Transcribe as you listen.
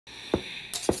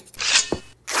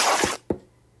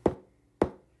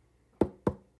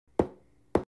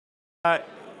Uh,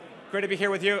 Great to be here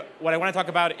with you. What I want to talk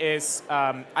about is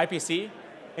IPC,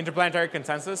 Interplanetary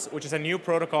Consensus, which is a new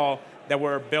protocol that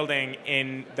we're building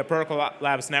in the Protocol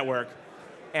Labs network.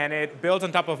 And it builds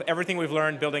on top of everything we've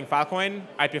learned building Filecoin,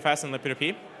 IPFS, and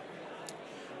Liquid2P.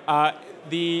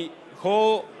 The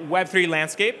whole Web3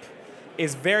 landscape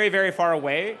is very, very far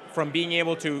away from being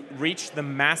able to reach the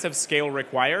massive scale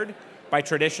required by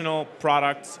traditional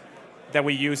products that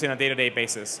we use in a day-to-day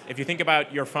basis. If you think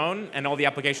about your phone and all the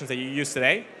applications that you use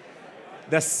today,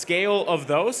 the scale of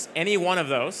those, any one of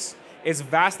those, is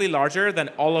vastly larger than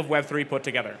all of Web3 put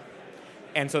together.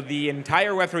 And so the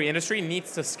entire Web3 industry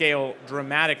needs to scale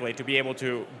dramatically to be able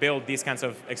to build these kinds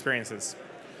of experiences.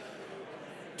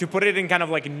 To put it in kind of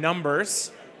like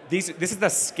numbers, this is the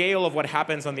scale of what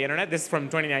happens on the internet. This is from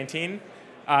 2019.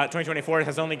 2024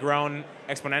 has only grown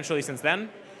exponentially since then.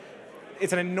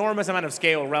 It's an enormous amount of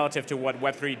scale relative to what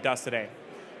Web3 does today.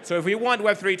 So if we want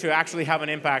Web3 to actually have an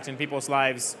impact in people's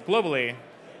lives globally,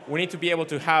 we need to be able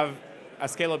to have a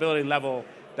scalability level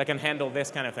that can handle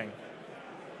this kind of thing.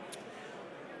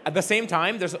 At the same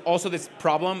time, there's also this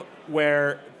problem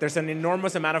where there's an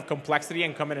enormous amount of complexity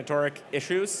and combinatoric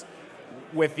issues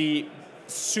with the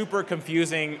super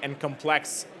confusing and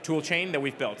complex tool chain that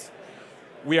we've built.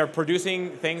 We are producing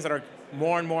things that are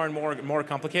more and more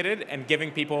complicated and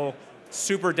giving people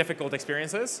super difficult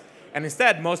experiences. And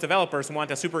instead, most developers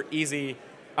want a super easy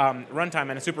runtime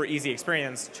and a super easy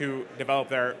experience to develop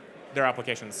their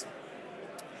applications.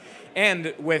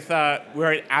 And with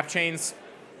we're at Appchain's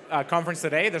conference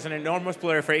today. There's an enormous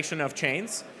proliferation of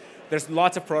chains. There's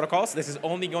lots of protocols. This is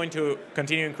only going to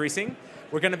continue increasing.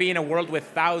 We're going to be in a world with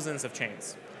thousands of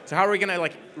chains. So how are we going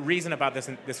to reason about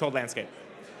this whole landscape?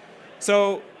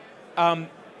 So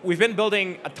we've been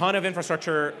building a ton of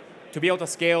infrastructure to be able to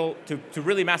scale to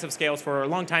really massive scales for a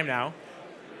long time now.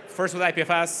 First with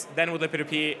IPFS, then with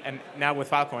Liquid2P, and now with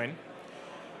Filecoin.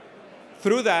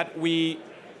 Through that, we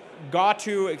got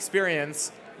to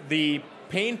experience the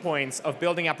pain points of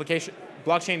building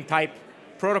blockchain type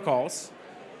protocols,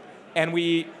 and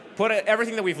we put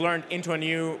everything that we've learned into a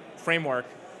new framework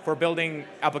for building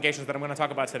applications that I'm going to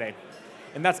talk about today.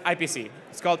 And that's IPC.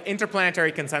 It's called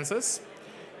Interplanetary Consensus.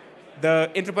 The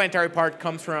interplanetary part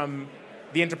comes from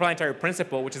the interplanetary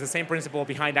principle, which is the same principle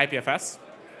behind IPFS.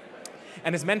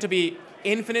 And it's meant to be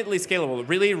infinitely scalable,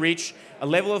 really reach a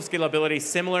level of scalability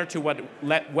similar to what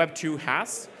Web2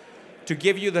 has, to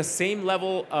give you the same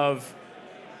level of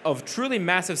truly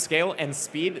massive scale and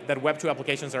speed that Web2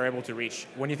 applications are able to reach.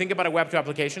 When you think about a Web2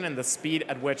 application and the speed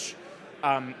at which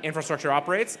infrastructure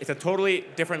operates, it's a totally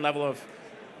different level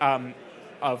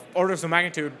of orders of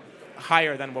magnitude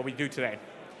higher than what we do today.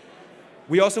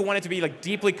 We also want it to be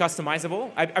deeply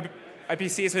customizable.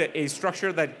 IPC is a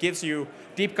structure that gives you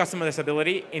deep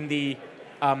customizability in the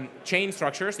chain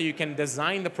structure, so you can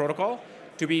design the protocol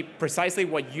to be precisely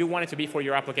what you want it to be for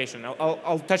your application.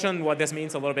 I'll touch on what this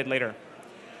means a little bit later.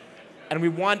 And we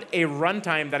want a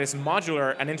runtime that is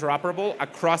modular and interoperable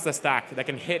across the stack that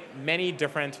can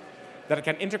that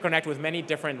can interconnect with many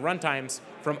different runtimes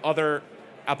from other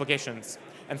applications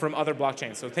and from other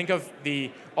blockchains. So think of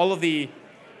all of the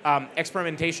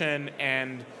experimentation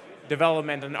and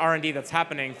development and R&D that's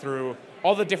happening through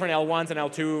all the different L1s and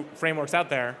L2 frameworks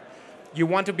out there. You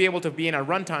want to be able to be in a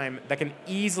runtime that can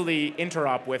easily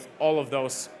interop with all of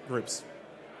those groups.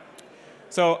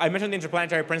 So I mentioned the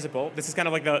interplanetary principle. This is kind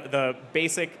of like the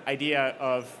basic idea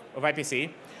of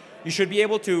IPC. You should be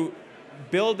able to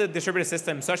build a distributed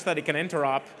system such that it can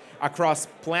interop across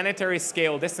planetary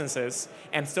scale distances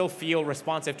and still feel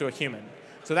responsive to a human.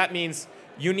 So that means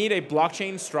you need a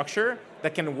blockchain structure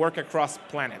that can work across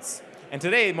planets. And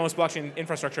today, most blockchain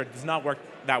infrastructure does not work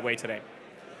that way today.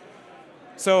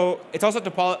 So it's also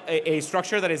a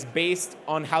structure that is based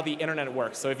on how the internet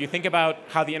works. So if you think about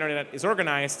how the internet is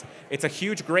organized, it's a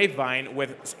huge grapevine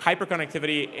with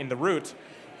hyperconnectivity in the root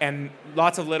and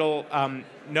lots of little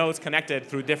nodes connected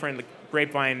through different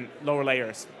grapevine lower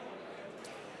layers.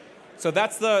 So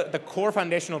that's the core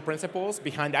foundational principles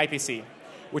behind IPC,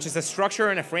 which is a structure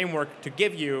and a framework to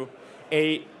give you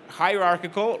a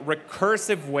hierarchical,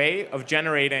 recursive way of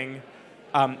generating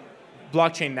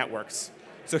blockchain networks.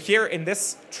 So here in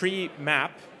this tree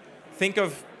map, think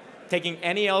of taking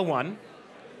any L1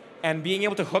 and being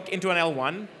able to hook into an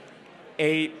L1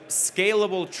 a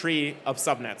scalable tree of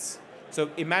subnets. So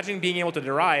imagine being able to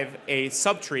derive a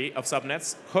subtree of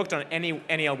subnets hooked on any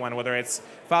L1, whether it's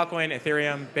Filecoin,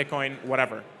 Ethereum, Bitcoin,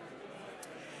 whatever.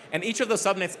 And each of those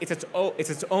subnets is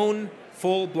its own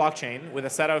full blockchain with a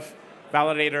set of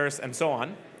validators and so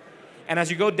on. And as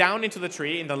you go down into the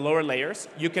tree in the lower layers,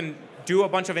 you can do a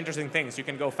bunch of interesting things. You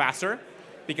can go faster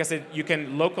because you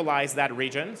can localize that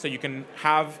region. So you can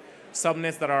have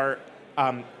subnets that are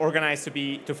organized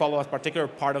to follow a particular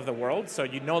part of the world, so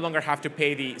you no longer have to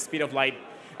pay the speed of light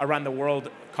around the world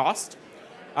cost.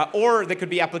 Or they could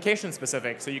be application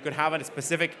specific, so you could have a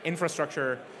specific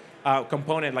infrastructure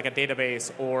component like a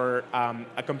database or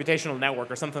a computational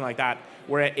network or something like that,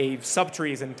 where a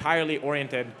subtree is entirely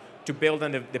oriented to build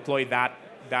and deploy that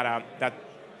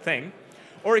thing.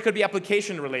 Or it could be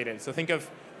application related, so think of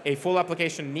a full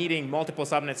application needing multiple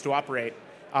subnets to operate,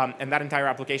 and that entire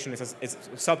application is a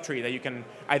subtree that you can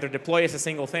either deploy as a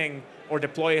single thing or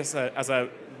deploy as a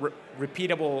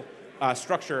repeatable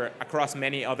structure across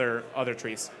many other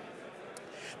trees.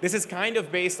 This is kind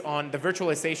of based on the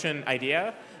virtualization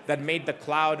idea that made the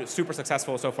cloud super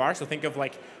successful so far. So think of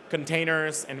like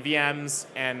containers and VMs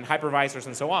and hypervisors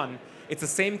and so on. It's the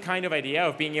same kind of idea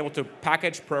of being able to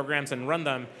package programs and run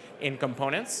them in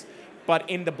components, but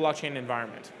in the blockchain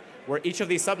environment, where each of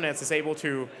these subnets is able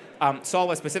to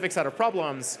solve a specific set of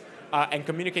problems and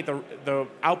communicate the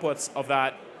outputs of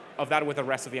that with the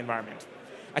rest of the environment.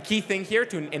 A key thing here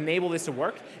to enable this to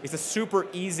work is a super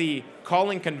easy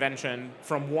calling convention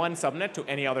from one subnet to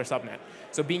any other subnet.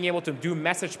 So being able to do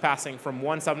message passing from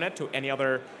one subnet to any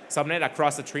other subnet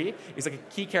across the tree is like a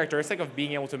key characteristic of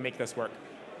being able to make this work.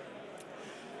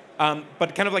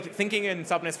 But kind of like thinking in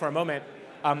subnets for a moment,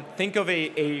 think of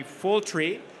a full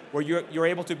tree where you're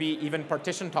able to be even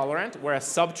partition tolerant, where a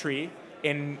subtree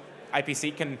in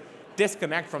IPC can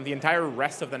disconnect from the entire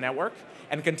rest of the network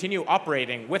and continue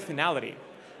operating with finality.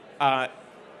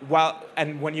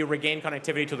 And when you regain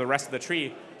connectivity to the rest of the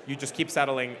tree, you just keep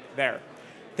settling there.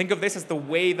 Think of this as the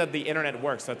way that the internet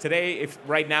works. So today, if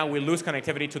right now we lose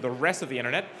connectivity to the rest of the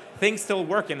internet, things still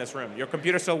work in this room. Your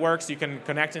computer still works. You can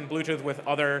connect in Bluetooth with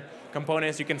other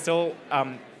components. You can still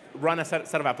run a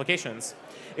set of applications.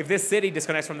 If this city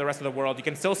disconnects from the rest of the world, you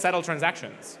can still settle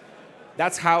transactions.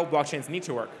 That's how blockchains need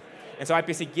to work. And so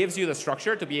IPC gives you the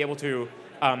structure to be able to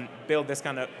build this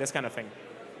kind of thing.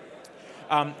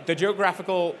 The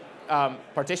geographical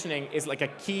partitioning is like a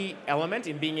key element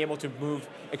in being able to move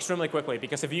extremely quickly,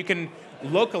 because if you can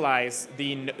localize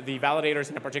the validators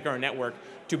in a particular network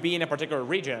to be in a particular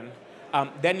region,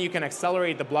 then you can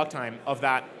accelerate the block time of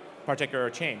that particular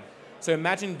chain. So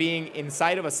imagine being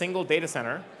inside of a single data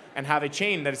center and have a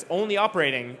chain that is only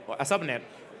operating a subnet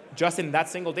just in that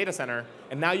single data center,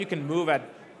 and now you can move at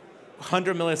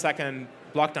 100 millisecond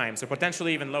block times, or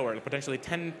potentially even lower, potentially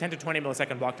 10 to 20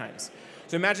 millisecond block times.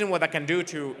 So imagine what that can do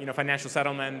to financial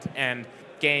settlement and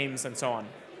games and so on.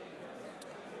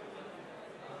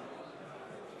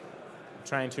 I'm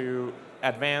trying to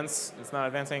advance. It's not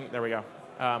advancing. There we go.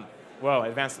 Whoa,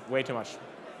 advanced way too much.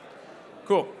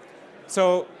 Cool.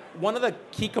 So one of the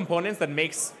key components that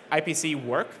makes IPC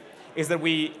work is that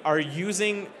we are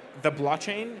using the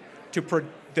blockchain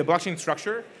the blockchain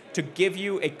structure to give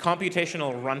you a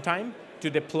computational runtime to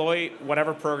deploy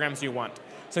whatever programs you want.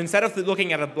 So instead of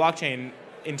looking at a blockchain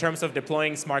in terms of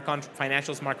deploying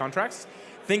financial smart contracts,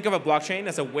 think of a blockchain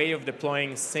as a way of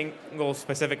deploying single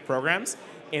specific programs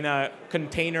in a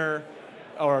container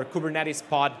or Kubernetes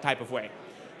pod type of way.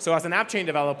 So as an Appchain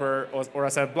developer or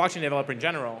as a blockchain developer in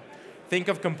general, think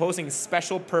of composing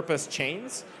special purpose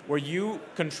chains where you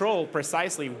control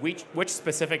precisely which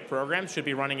specific programs should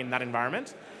be running in that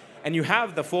environment. And you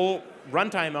have the full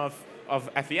runtime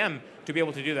of FVM to be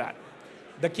able to do that.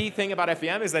 The key thing about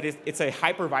FVM is that it's a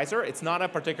hypervisor. It's not a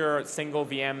particular single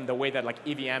VM the way that like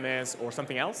EVM is or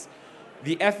something else.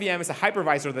 The FVM is a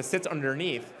hypervisor that sits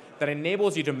underneath that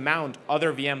enables you to mount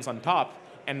other VMs on top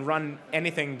and run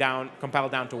anything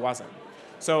compiled down to WASM.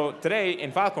 So today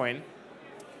in Filecoin,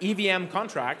 EVM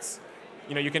contracts,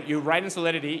 you write in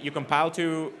Solidity, you compile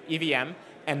to EVM,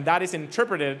 and that is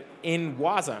interpreted in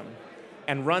WASM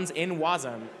and runs in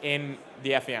WASM in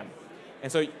the FVM.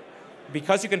 And so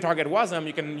because you can target WASM,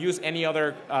 you can use any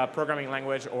other programming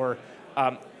language or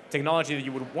technology that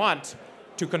you would want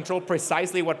to control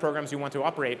precisely what programs you want to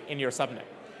operate in your subnet.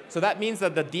 So that means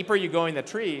that the deeper you go in the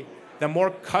tree, the more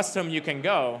custom you can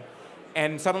go,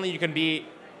 and suddenly you can be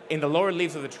in the lower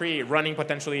leaves of the tree running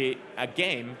potentially a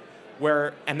game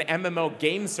where an MMO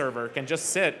game server can just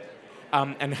sit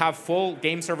and have full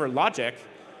game server logic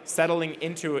settling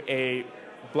into a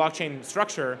blockchain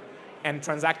structure and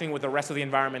transacting with the rest of the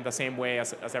environment the same way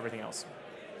as everything else.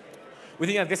 We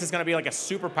think that this is going to be like a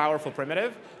super powerful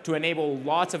primitive to enable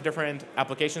lots of different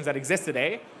applications that exist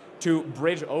today to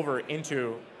bridge over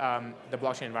into the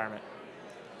blockchain environment.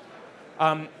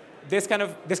 This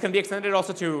can be extended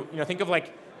also to think of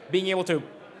like being able to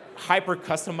hyper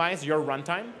customize your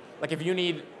runtime. Like if you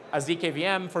need a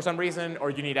zkVM for some reason, or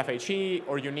you need FHE,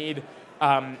 or you need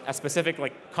a specific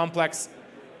like complex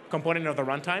component of the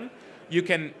runtime, you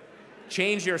can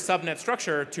change your subnet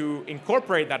structure to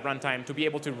incorporate that runtime to be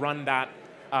able to run that,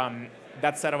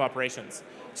 that set of operations.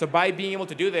 So by being able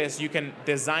to do this, you can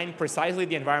design precisely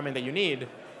the environment that you need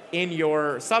in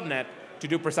your subnet to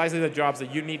do precisely the jobs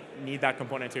that you need that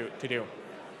component to do.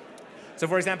 So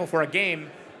for example, for a game,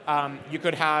 you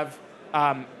could have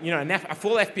a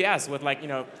full FPS with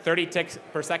 30 ticks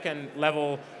per second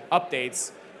level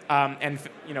updates and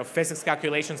physics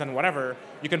calculations and whatever.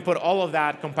 You can put all of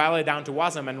that, compile it down to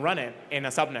WASM, and run it in a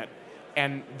subnet.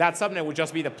 And that subnet would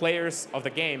just be the players of the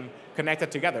game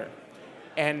connected together.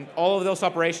 And all of those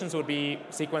operations would be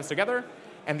sequenced together.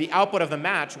 And the output of the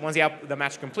match, once the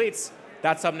match completes,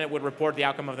 that subnet would report the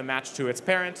outcome of the match to its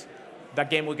parent. That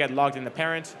game will get logged in the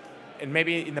parent. And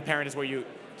maybe in the parent is where you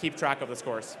keep track of the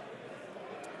scores.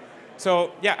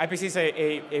 So yeah, IPC is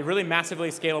a really massively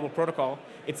scalable protocol.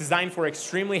 It's designed for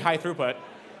extremely high throughput,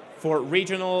 for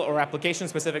regional or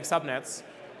application-specific subnets,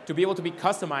 to be able to be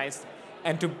customized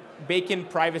and to bake in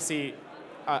privacy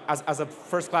as a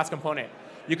first-class component.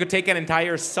 You could take an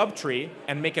entire subtree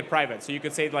and make it private. So you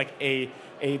could say like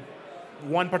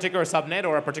one particular subnet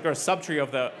or a particular subtree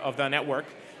of the network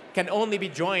can only be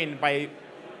joined by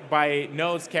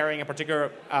nodes carrying a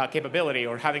particular capability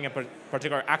or having a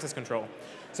particular access control.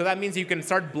 So that means you can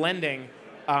start blending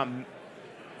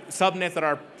subnets that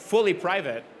are fully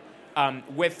private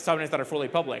with subnets that are fully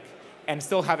public, and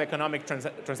still have economic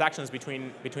transactions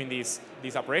between these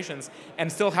operations,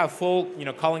 and still have full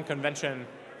calling convention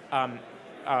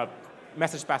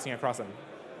message passing across them.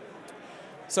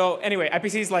 So anyway,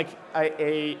 IPC is like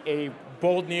a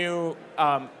bold new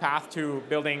path to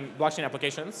building blockchain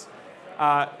applications.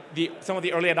 Some of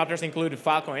the early adopters include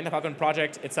Filecoin. The Filecoin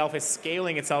project itself is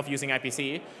scaling itself using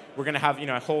IPC. We're going to have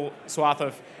a whole swath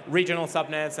of regional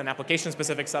subnets and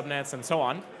application-specific subnets and so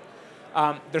on.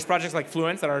 There's projects like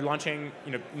Fluence that are launching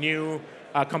new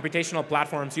computational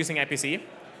platforms using IPC.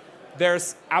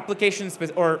 There's applications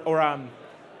or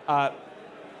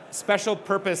special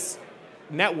purpose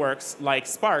networks like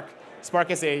Spark. Spark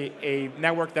is a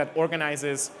network that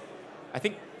organizes, I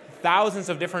think, thousands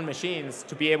of different machines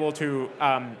to be able to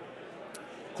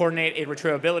coordinate a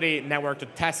retrievability network to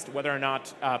test whether or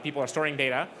not people are storing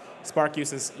data. Spark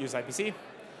uses IPC.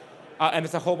 And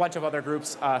there's a whole bunch of other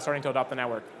groups starting to adopt the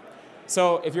network.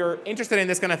 So if you're interested in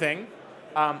this kind of thing,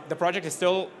 the project is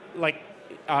still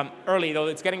early, though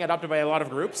it's getting adopted by a lot of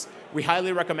groups. We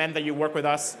highly recommend that you work with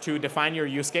us to define your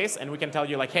use case, and we can tell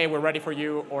you hey, we're ready for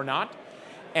you or not.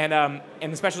 And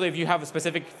especially if you have a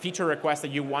specific feature request that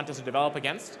you want us to develop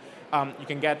against, you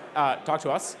can talk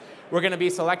to us. We're going to be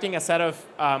selecting a set of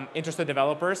interested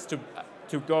developers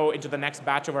to go into the next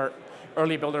batch of our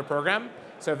early builder program.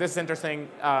 So if this is interesting,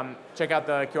 check out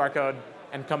the QR code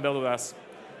and come build with us.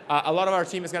 A lot of our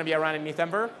team is going to be around in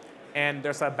December, and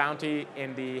there's a bounty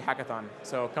in the hackathon.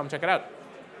 So come check it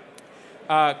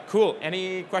out. Cool.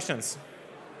 Any questions?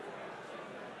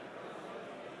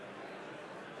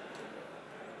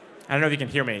 I don't know if you can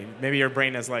hear me. Maybe your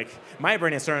brain is my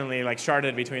brain is certainly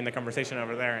sharded between the conversation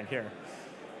over there and here.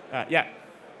 Yeah.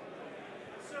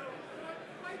 So,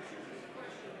 I choose this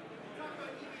question. We talk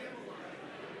about EVM a lot,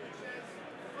 which has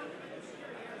fundamental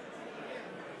security hazards in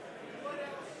EVM. What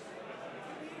else?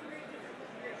 Can we integrate different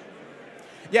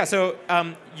configurations? Yeah, so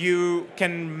you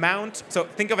can mount, so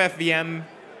think of FVM.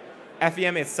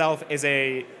 FVM itself is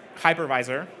a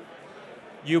hypervisor.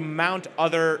 You mount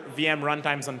other VM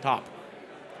runtimes on top.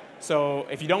 So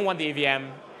if you don't want the EVM,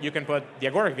 you can put the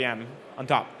Agoric VM on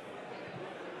top.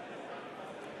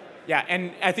 Yeah,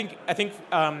 and I think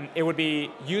it would be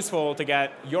useful to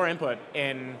get your input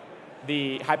in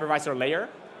the hypervisor layer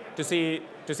to see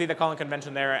the calling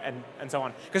convention there and so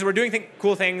on. Because we're doing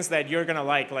cool things that you're going to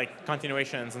like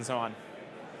continuations and so on.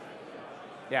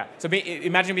 Yeah, so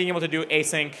imagine being able to do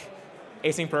async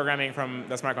programming from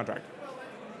the smart contract.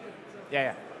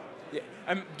 Yeah.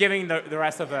 I'm giving the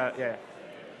rest of the, yeah.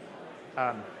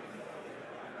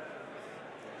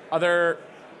 Other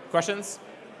questions?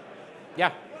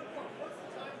 Yeah.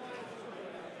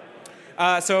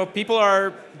 So people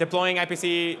are deploying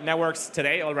IPC networks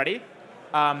today already.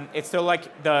 It's still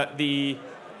the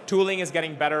tooling is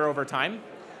getting better over time.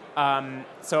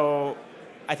 So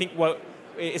I think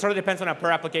it sort of depends on a per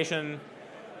application.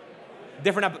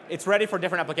 It's ready for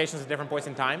different applications at different points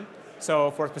in time.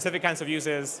 So for specific kinds of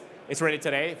uses, it's ready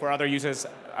today. For other uses,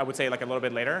 I would say a little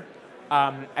bit later.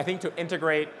 I think to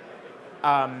integrate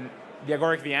the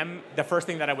Agoric VM, the first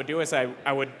thing that I would do is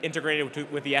I would integrate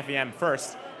it with the FVM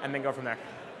first, and then go from there.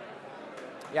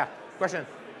 Yeah, question?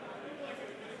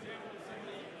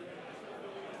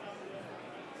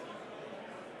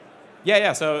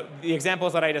 Yeah, so the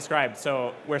examples that I described.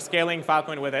 So we're scaling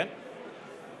Filecoin with it.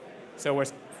 So we're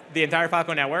the entire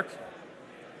Filecoin network,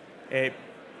 a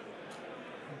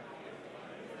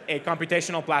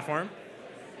computational platform,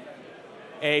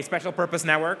 a special purpose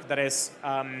network that is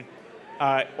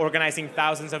organizing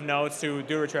thousands of nodes to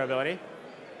do retrievability.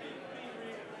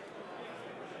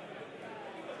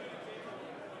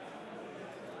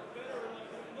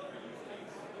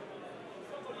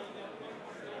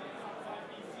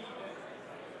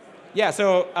 Yeah,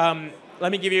 so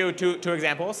let me give you two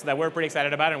examples that we're pretty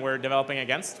excited about and we're developing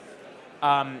against.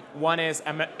 One is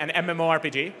an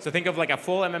MMORPG. So think of like a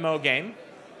full MMO game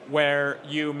where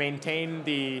you maintain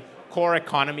the core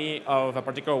economy of a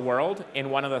particular world in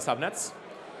one of the subnets.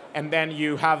 And then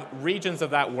you have regions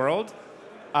of that world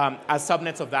as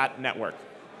subnets of that network.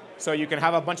 So you can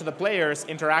have a bunch of the players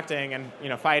interacting and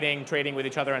fighting, trading with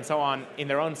each other, and so on in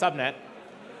their own subnet.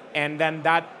 And then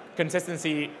that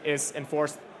consistency is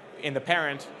enforced in the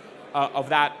parent of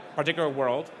that particular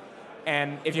world.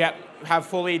 And if you have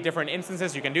fully different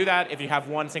instances, you can do that. If you have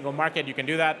one single market, you can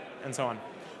do that, and so on.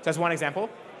 So that's one example.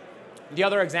 The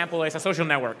other example is a social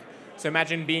network. So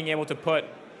imagine being able to put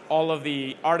all of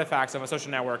the artifacts of a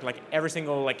social network, like every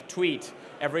single tweet,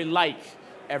 every like,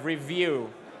 every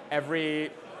view, every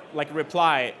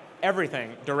reply,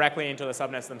 everything directly into the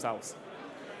subnets themselves.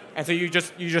 And so you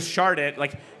just shard it.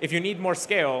 Like if you need more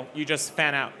scale, you just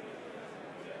fan out.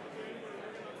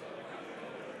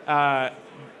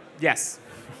 Yes.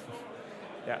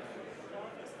 Yeah.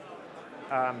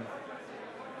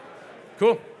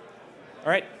 Cool.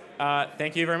 All right.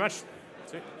 Thank you very much.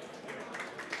 Sweet.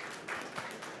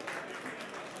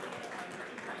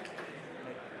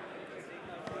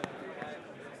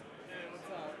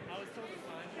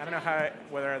 I don't know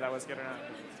whether that was good or not.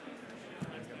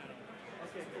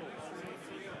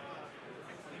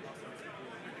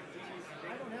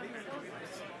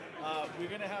 We're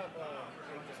going to have...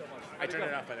 thank you so much. I turned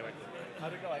it off, by the way.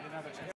 How'd it go? I didn't have a chance.